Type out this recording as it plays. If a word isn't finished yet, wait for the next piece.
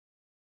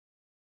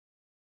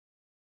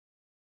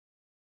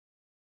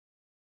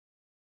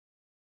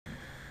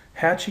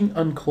Hatching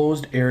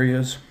unclosed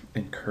areas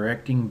and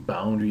correcting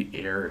boundary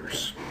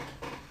errors.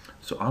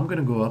 So I'm going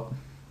to go up,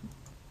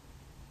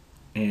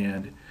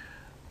 and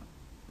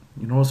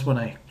you notice when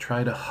I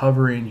try to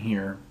hover in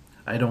here,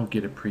 I don't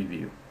get a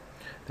preview.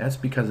 That's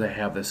because I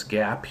have this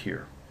gap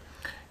here.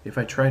 If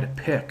I try to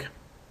pick,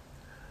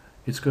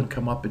 it's going to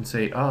come up and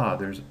say,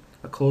 there's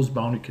a closed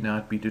boundary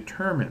cannot be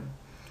determined.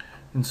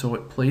 And so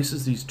it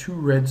places these two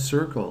red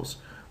circles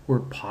where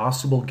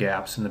possible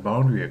gaps in the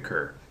boundary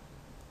occur.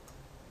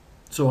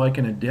 So I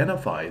can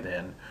identify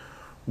then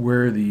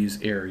where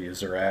these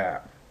areas are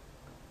at.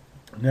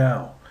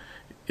 Now,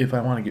 if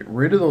I want to get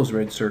rid of those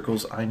red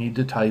circles, I need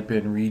to type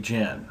in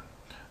Regen.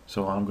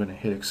 So I'm going to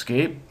hit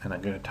escape and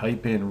I'm going to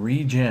type in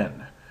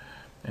Regen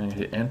and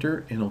hit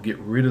enter, and it'll get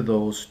rid of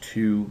those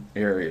two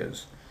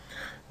areas.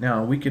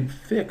 Now we can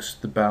fix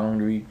the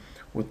boundary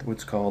with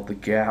what's called the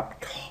gap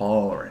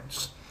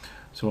tolerance.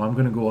 So I'm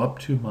going to go up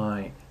to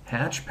my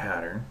hatch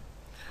pattern,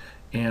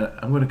 and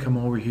I'm going to come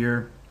over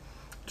here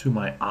to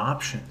my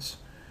options,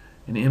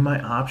 and in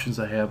my options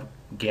I have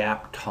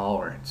gap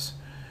tolerance,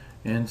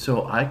 and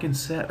so I can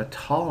set a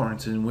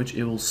tolerance in which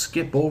it will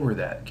skip over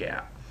that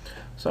gap.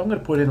 So I'm going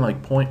to put in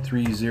like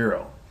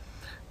 0.30,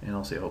 and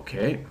I'll say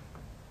OK,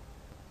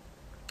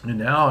 and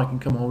now I can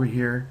come over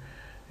here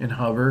and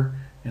hover,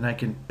 and I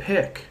can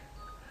pick,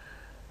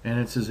 and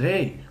it says,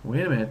 hey,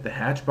 wait a minute, the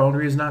hatch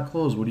boundary is not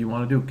closed. What do you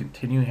want to do?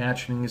 Continue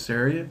hatching this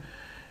area,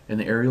 and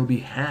the area will be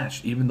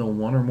hatched even though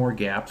one or more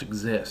gaps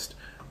exist.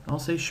 I'll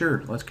say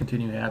sure, let's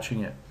continue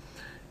hatching it.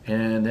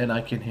 And then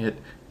I can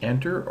hit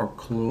enter or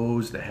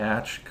close the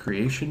hatch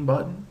creation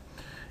button,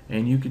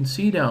 and you can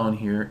see down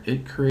here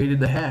it created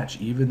the hatch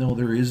even though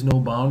there is no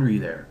boundary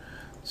there.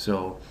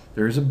 So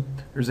there's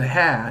a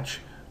hatch,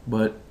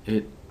 but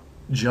it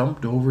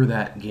jumped over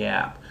that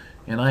gap.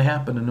 And I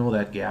happen to know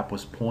that gap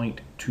was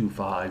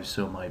 0.25,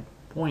 so my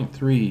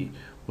 0.3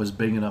 was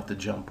big enough to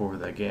jump over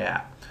the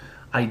gap.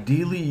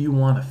 Ideally, you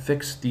want to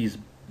fix these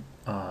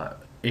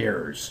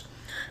errors,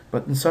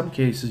 but in some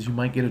cases you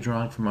might get a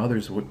drawing from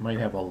others that might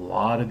have a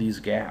lot of these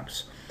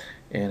gaps,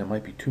 and it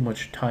might be too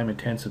much time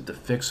intensive to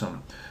fix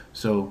them.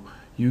 So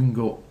you can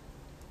go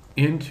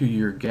into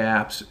your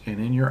gaps, and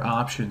in your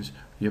options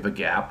you have a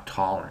gap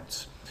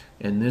tolerance,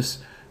 and this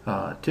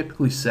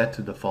typically set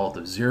to default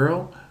of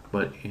 0.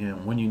 But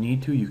when you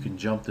need to, you can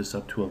jump this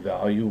up to a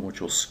value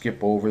which will skip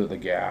over the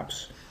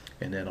gaps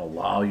and then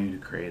allow you to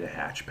create a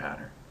hatch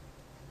pattern.